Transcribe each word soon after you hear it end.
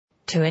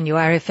to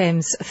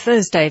NURFM's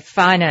Thursday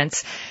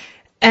Finance.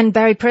 And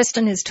Barry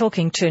Preston is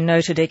talking to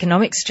noted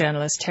economics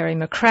journalist Terry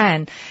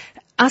McCrann.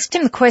 Asked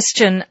him the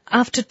question,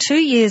 after 2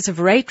 years of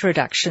rate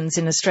reductions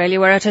in Australia,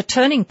 we're at a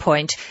turning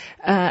point,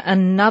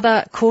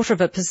 another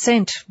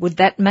 0.25%. Would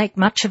that make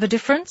much of a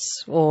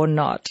difference or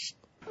not?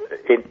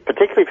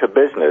 Particularly for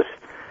business,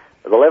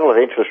 the level of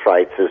interest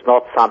rates is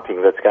not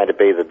something that's going to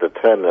be the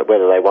determinant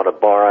whether they want to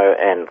borrow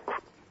and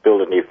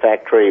build a new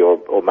factory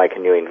or make a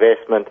new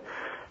investment,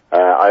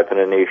 open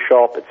a new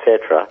shop,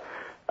 etc.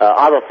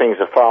 Other things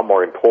are far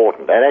more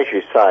important. And as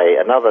you say,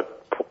 another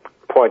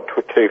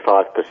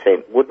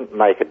 0.25% wouldn't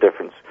make a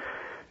difference.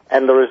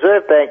 And the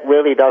Reserve Bank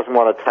really doesn't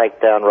want to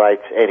take down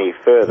rates any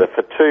further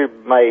for two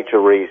major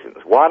reasons.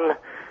 One,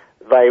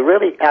 they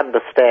really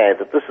understand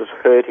that this is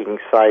hurting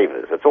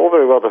savers. It's all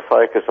very well to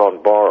focus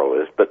on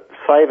borrowers, but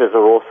savers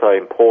are also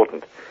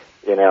important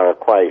in our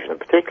equation, and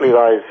particularly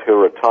those who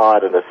are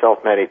retired and are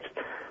self-managed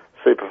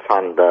super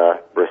fund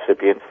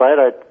recipients.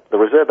 The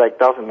Reserve Bank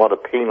doesn't want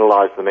to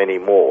penalise them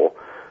anymore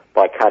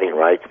by cutting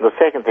rates. And the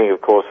second thing,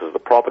 of course, is the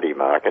property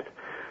market,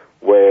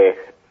 where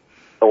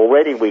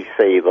already we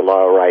see the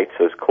lower rates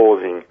as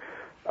causing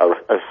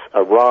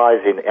a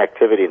rise in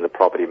activity in the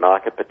property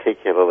market,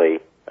 particularly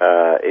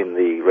in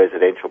the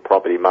residential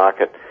property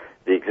market,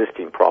 the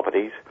existing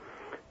properties.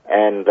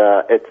 And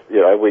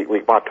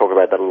we might talk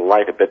about that a little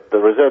later, but the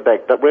Reserve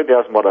Bank that really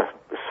doesn't want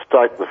to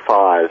stoke the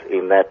fires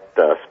in that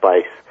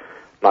space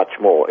much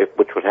more,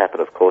 which would happen,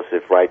 of course,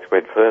 if rates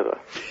went further.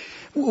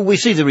 We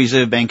see the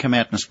Reserve Bank come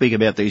out and speak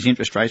about these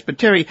interest rates, but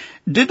Terry,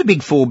 do the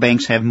big four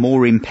banks have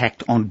more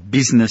impact on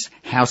business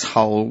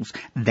households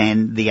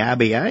than the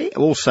RBA?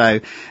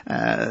 Also,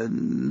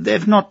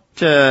 they've not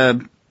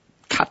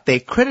cut their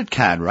credit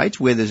card rates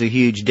where there's a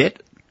huge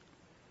debt.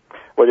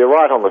 Well, you're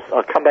right on this.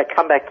 I'll come back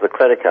to the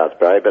credit cards,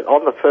 Barry, but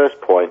on the first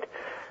point,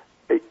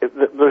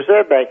 the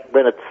Reserve Bank,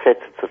 when it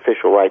sets its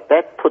official rate,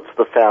 that puts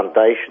the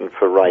foundation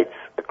for rates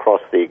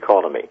across the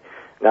economy.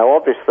 Now,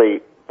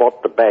 obviously,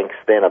 what the banks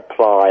then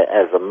apply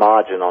as a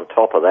margin on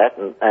top of that,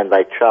 and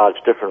they charge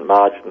different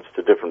margins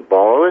to different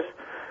borrowers,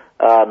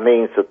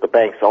 means that the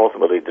banks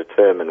ultimately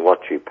determine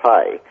what you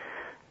pay.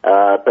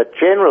 But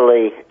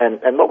generally,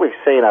 and what we've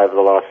seen over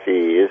the last few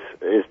years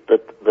is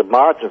that the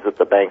margins that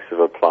the banks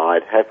have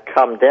applied have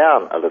come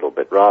down a little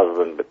bit rather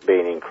than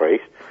being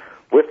increased,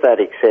 with that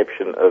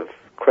exception of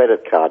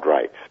credit card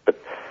rates.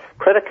 But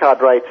credit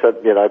card rates are,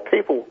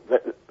 people,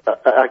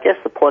 I guess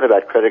the point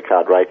about credit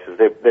card rates is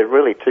there are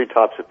really two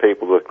types of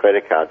people with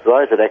credit cards.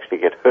 Those that actually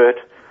get hurt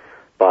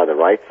by the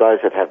rates, those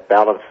that have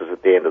balances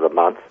at the end of the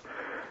month,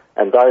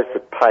 and those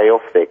that pay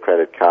off their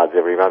credit cards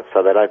every month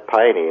so they don't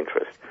pay any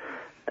interest.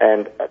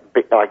 And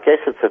I guess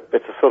it's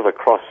a sort of a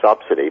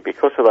cross-subsidy.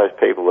 Because of those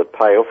people that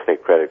pay off their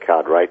credit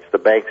card rates, the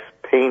banks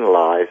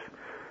penalise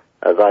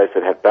those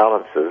that have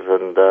balances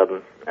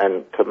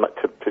and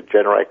to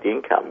generate the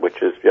income,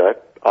 which is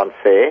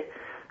unfair,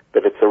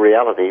 but it's a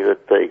reality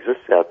that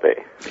exists out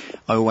there.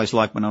 I always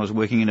liked when I was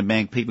working in a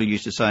bank, people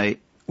used to say,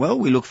 well,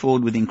 we look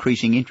forward with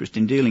increasing interest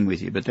in dealing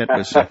with you, but that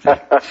was...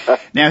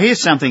 Now,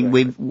 here's something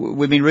we've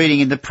been reading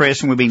in the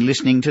press and we've been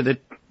listening to the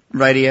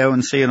radio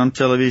and see it on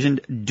television.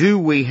 Do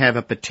we have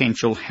a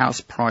potential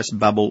house price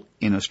bubble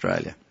in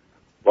Australia?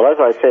 Well, as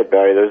I said,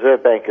 Barry, the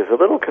Reserve Bank is a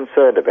little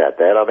concerned about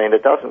that. I mean,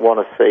 it doesn't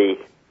want to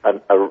see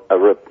a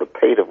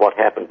repeat of what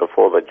happened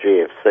before the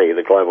GFC,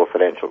 the global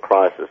financial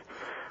crisis,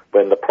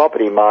 when the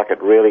property market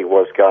really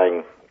was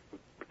going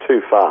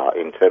too far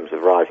in terms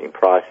of rising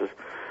prices.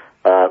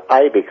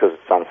 A, because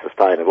it's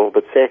unsustainable,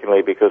 but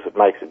secondly, because it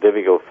makes it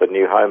difficult for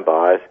new home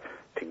buyers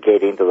to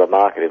get into the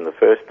market in the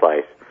first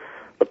place.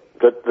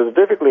 But the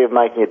difficulty of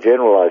making a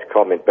generalised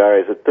comment,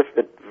 Barry, is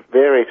it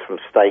varies from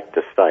state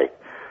to state.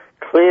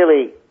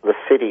 Clearly, the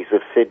cities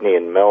of Sydney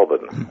and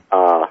Melbourne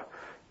are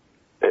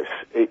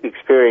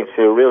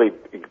experiencing a really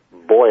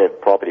buoyant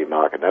property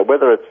market. Now,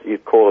 whether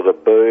you'd call it a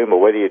boom or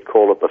whether you'd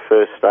call it the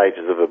first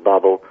stages of a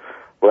bubble,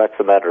 well, that's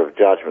a matter of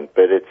judgment.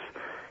 But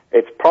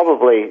it's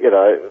probably,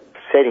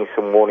 setting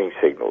some warning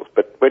signals.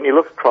 But when you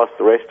look across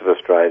the rest of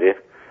Australia,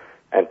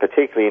 and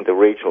particularly into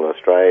regional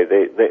Australia,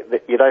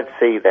 you don't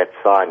see that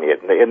sign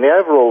yet. And the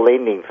overall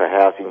lending for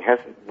housing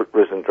hasn't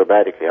risen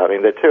dramatically. I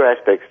mean, there are two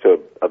aspects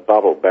to a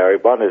bubble, Barry.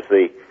 One is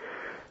the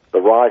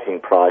rising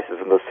prices,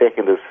 and the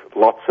second is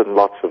lots and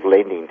lots of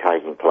lending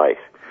taking place.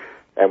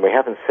 And we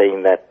haven't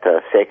seen that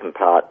second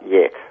part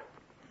yet.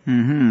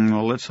 Mm-hmm.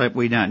 Well, let's hope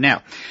we don't.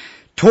 Now,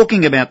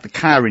 talking about the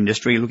car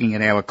industry, looking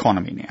at our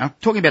economy now,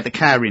 talking about the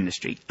car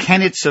industry,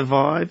 can it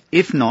survive?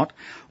 If not,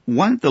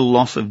 won't the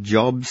loss of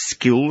jobs,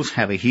 skills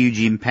have a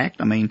huge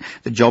impact? I mean,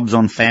 the jobs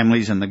on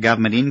families and the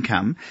government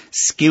income,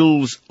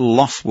 skills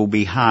loss will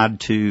be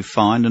hard to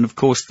find, and of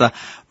course the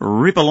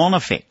ripple-on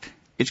effect.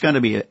 It's going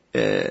to be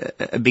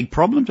a big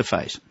problem to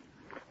face.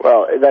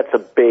 Well, that's a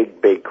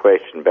big, big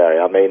question, Barry.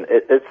 I mean,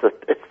 it's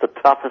the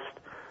toughest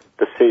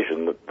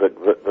decision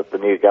that the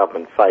new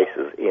government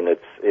faces in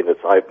its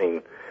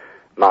opening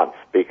months,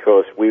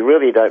 because we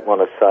really don't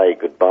want to say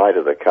goodbye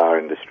to the car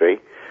industry.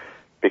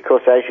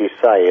 because, as you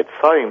say, it's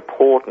so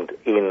important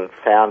in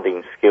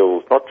founding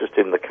skills, not just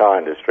in the car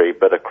industry,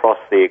 but across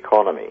the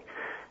economy.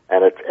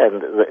 And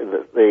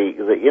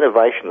the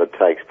innovation that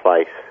takes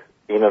place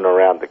in and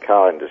around the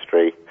car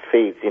industry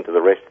feeds into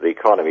the rest of the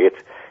economy.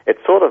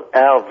 It's sort of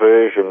our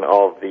version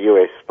of the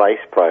US space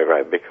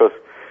program, because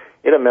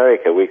in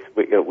America, we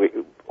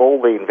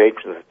all the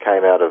inventions that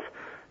came out of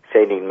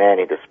sending man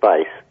into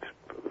space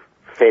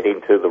fed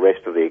into the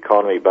rest of the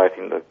economy, both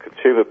in the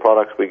consumer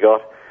products we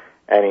got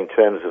and in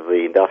terms of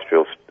the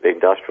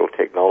industrial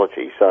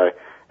technology. So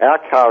our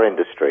car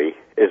industry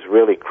is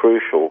really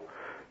crucial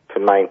to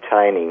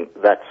maintaining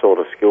that sort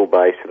of skill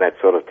base and that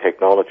sort of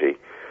technology.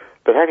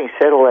 But having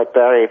said all that,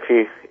 Barry, if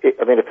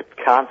it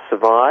can't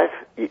survive,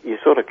 you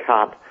sort of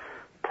can't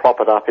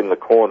prop it up in the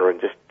corner and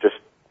just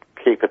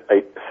keep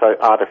it so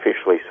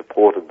artificially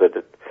supported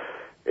that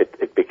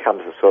it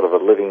becomes a sort of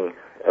a living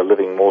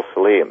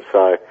mausoleum.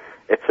 So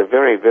it's a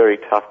very, very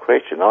tough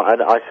question.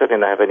 I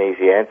certainly don't have an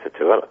easy answer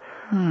to it.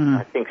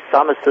 I think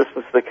some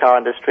assistance to the car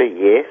industry,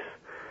 yes,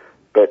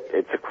 but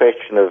it's a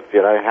question of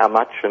how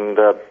much and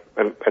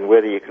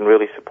whether you can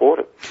really support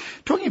it.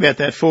 Talking about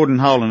that Ford and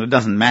Holden, it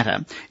doesn't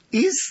matter.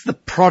 Is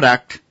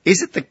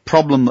it the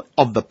problem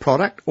of the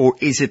product, or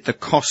is it the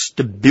cost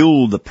to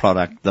build the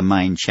product the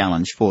main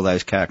challenge for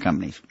those car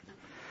companies?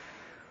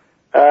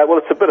 Well,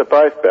 it's a bit of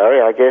both,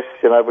 Barry. I guess,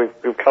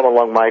 we've come a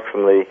long way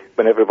from the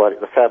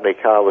family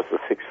car was the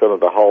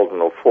six-cylinder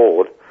Holden or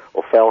Ford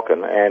or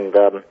Falcon, and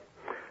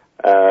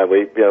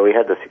we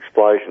had this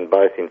explosion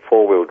both in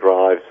four-wheel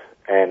drives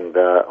and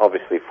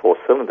obviously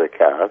four-cylinder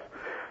cars.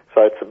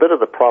 So it's a bit of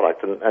the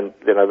product, and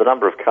the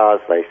number of cars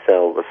they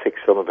sell, the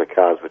six-cylinder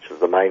cars, which is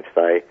the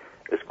mainstay,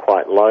 is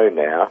quite low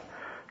now.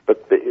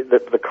 But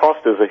the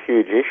cost is a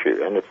huge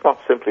issue, and it's not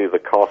simply the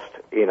cost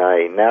in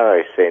a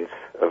narrow sense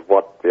of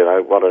what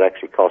it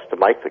actually costs to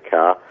make the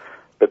car,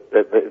 but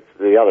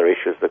the other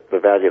issue is the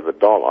value of the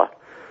dollar,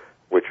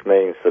 which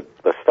means that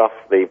the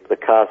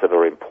cars that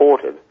are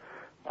imported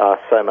are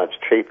so much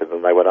cheaper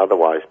than they would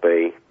otherwise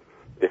be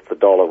if the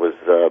dollar was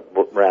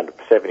around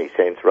 70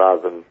 cents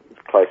rather than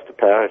close to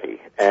parity.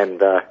 And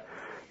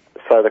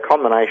so the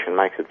combination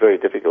makes it very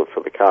difficult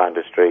for the car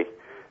industry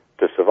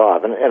to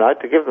survive. And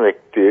to give them their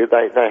due,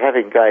 they have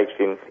engaged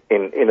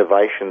in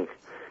innovation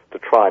to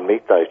try and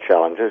meet those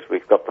challenges.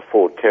 We've got the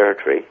Ford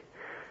Territory.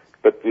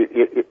 But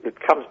it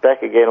comes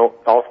back again,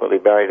 ultimately,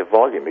 Barry, to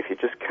volume. If you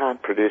just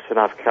can't produce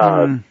enough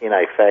cars in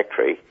a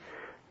factory,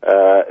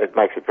 it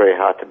makes it very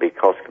hard to be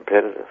cost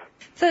competitive.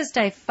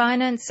 Thursday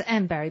Finance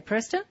and Barry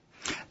Preston.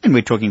 And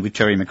we're talking with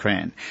Terry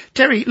McCrann.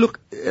 Terry, look,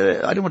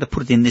 I don't want to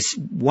put it in this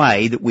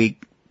way that we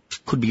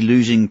could be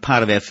losing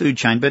part of our food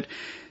chain, but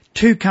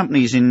two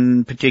companies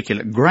in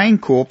particular,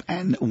 GrainCorp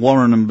and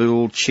Warren &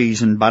 Bill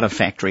Cheese and Butter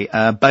Factory,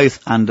 are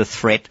both under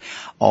threat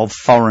of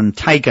foreign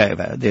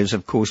takeover. There's,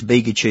 of course,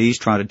 Bega Cheese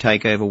trying to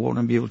take over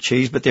Warren & Bill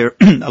Cheese, but there are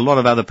a lot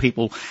of other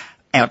people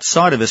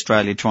outside of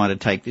Australia trying to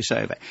take this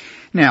over.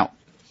 Now,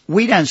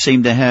 we don't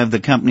seem to have the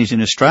companies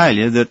in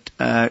Australia that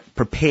are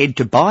prepared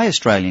to buy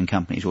Australian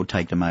companies or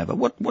take them over.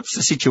 What's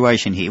the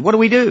situation here? What do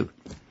we do?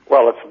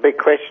 Well, it's a big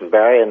question,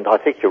 Barry, and I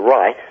think you're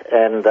right.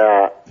 And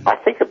I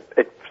think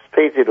it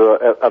feeds into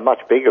a much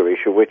bigger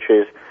issue, which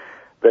is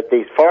that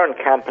these foreign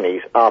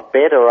companies are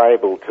better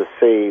able to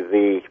see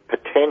the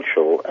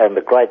potential and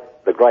the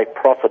great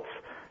profits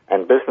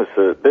and business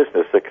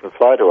that can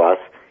flow to us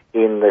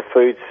in the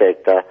food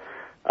sector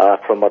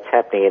from what's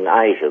happening in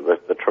Asia,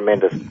 the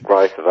tremendous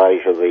growth of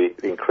Asia,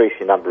 the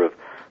increasing number of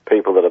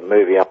people that are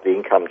moving up the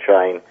income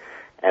chain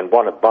and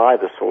want to buy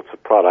the sorts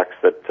of products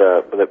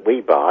that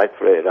we buy,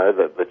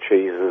 the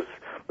cheeses,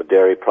 the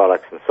dairy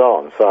products, and so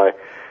on. So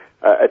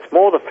it's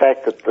more the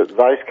fact that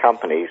those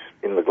companies,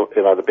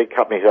 the big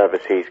companies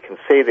overseas, can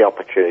see the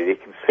opportunity,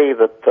 can see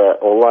that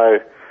although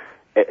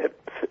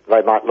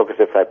they might look as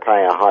if they're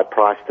paying a high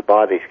price to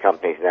buy these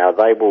companies now,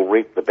 they will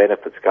reap the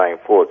benefits going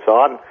forward.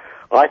 So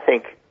I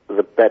think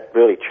that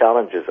really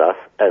challenges us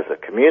as a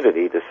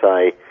community to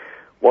say,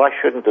 why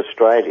shouldn't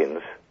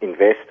Australians,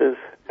 investors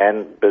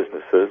and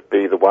businesses,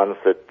 be the ones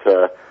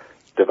that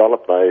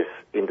develop those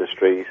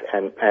industries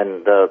and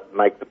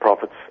make the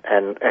profits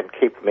and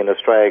keep them in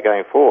Australia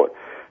going forward?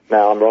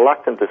 Now, I'm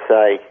reluctant to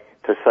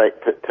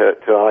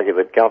argue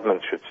that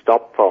governments should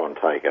stop foreign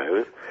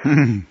takeovers,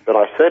 but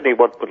I certainly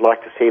would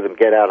like to see them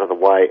get out of the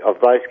way of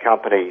those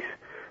companies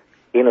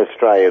in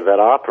Australia that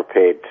are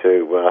prepared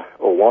to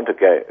or want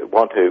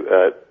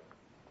to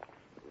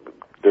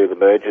do the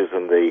mergers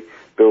and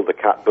build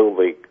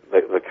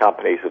the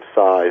companies of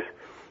size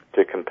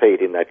to compete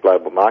in that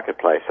global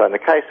marketplace. So in the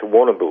case of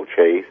Warren & Bill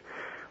Cheese,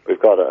 we've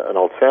got an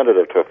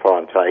alternative to a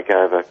foreign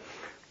takeover,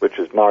 which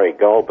is Murray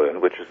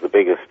Goulburn, which is the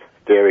biggest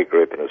dairy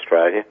group in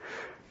Australia.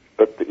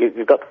 But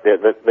you've got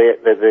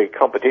the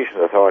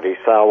competition authorities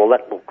say, well,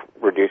 that will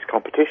reduce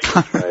competition in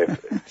Australia.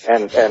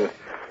 and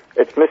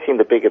it's missing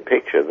the bigger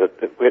picture that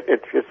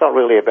it's not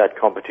really about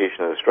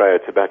competition in Australia,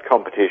 it's about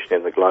competition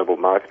in the global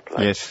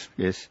marketplace.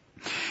 Yes.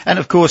 And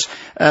of course,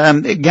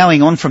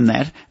 going on from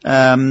that,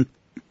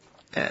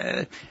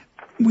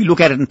 we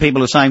look at it and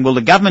people are saying, well,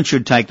 the government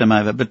should take them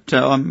over. But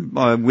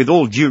with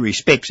all due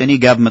respects, any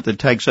government that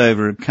takes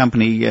over a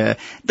company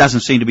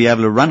doesn't seem to be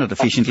able to run it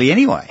efficiently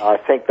anyway. I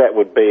think that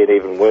would be an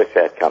even worse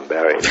outcome,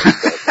 Barry.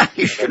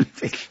 You shouldn't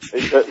think.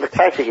 The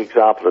classic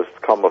example is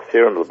Commonwealth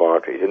Serum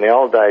Laboratories. In the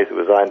old days, it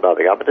was owned by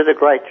the government. It did a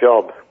great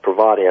job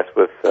providing us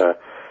with the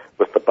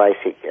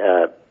basic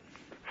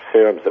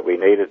serums that we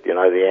needed, you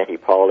know, the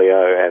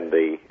anti-polio and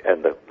the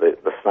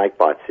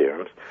snakebite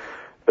serums.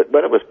 But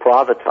when it was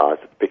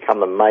privatised, it's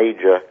become a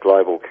major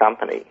global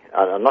company.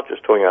 And I'm not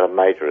just talking about a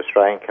major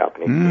Australian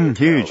company.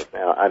 Huge.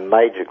 Now, a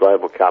major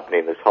global company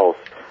in this whole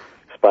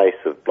space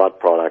of blood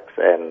products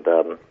and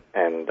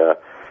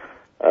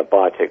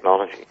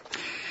biotechnology.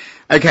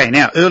 Okay,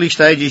 now, early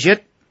stages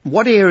yet.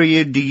 What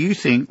area do you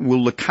think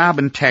will the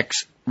carbon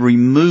tax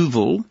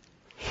removal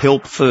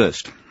help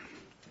first?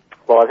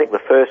 Well, I think the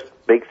first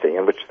big thing,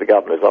 and which the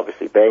government is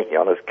obviously banking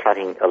on, is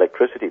cutting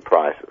electricity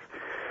prices.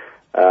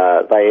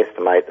 They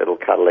estimate that it'll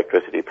cut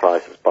electricity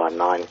prices by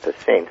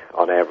 9%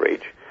 on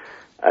average.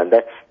 And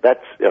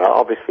that's you know,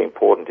 obviously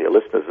important to your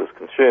listeners as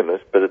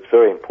consumers, but it's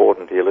very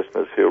important to your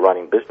listeners who are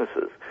running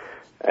businesses.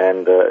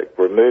 And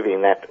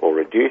removing that or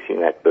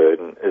reducing that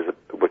burden,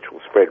 which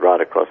will spread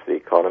right across the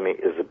economy,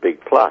 is a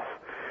big plus.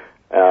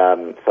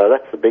 So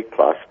that's the big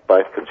plus,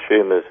 both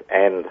consumers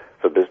and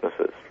for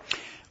businesses.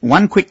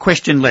 One quick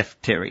question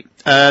left, Terry.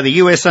 The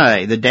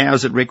USA, the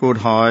Dow's at record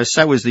highs,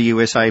 so is the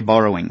USA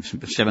borrowing,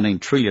 17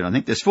 trillion, I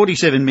think. There's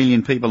 47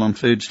 million people on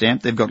food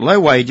stamp. They've got low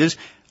wages.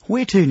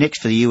 Where to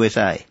next for the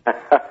USA?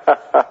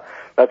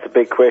 That's a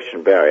big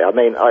question, Barry. I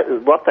mean,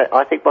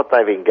 I think what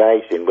they've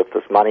engaged in with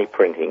this money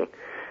printing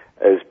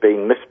has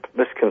been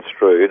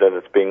misconstrued and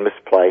it's been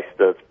misplaced.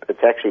 And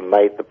it's actually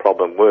made the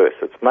problem worse.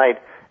 It's made,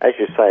 as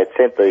you say, it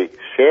sent the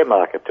share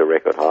market to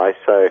record highs.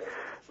 So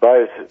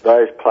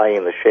those playing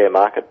in the share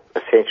market,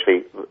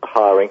 essentially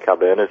higher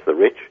income earners, the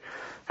rich,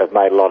 have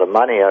made a lot of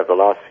money over the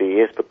last few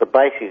years. But the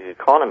basic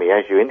economy,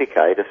 as you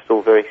indicate, is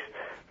still very,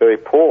 very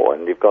poor.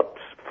 And you've got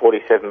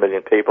 47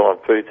 million people on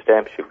food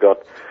stamps. You've got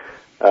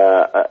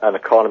an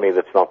economy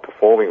that's not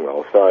performing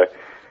well. So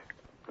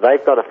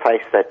they've got to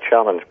face that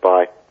challenge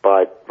by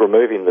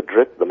removing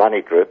the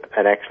money drip,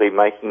 and actually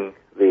making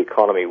the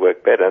economy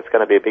work better. It's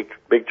going to be a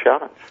big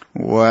challenge.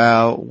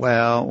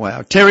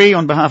 Wow. Terry,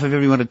 on behalf of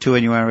everyone at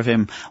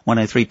 2NURFM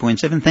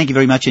 103.7, thank you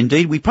very much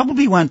indeed. We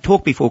probably won't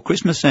talk before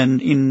Christmas,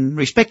 and in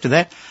respect to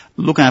that,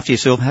 look after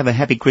yourself, have a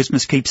happy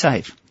Christmas, keep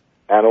safe.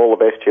 And all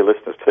the best to your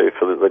listeners too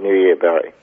for the new year, Barry.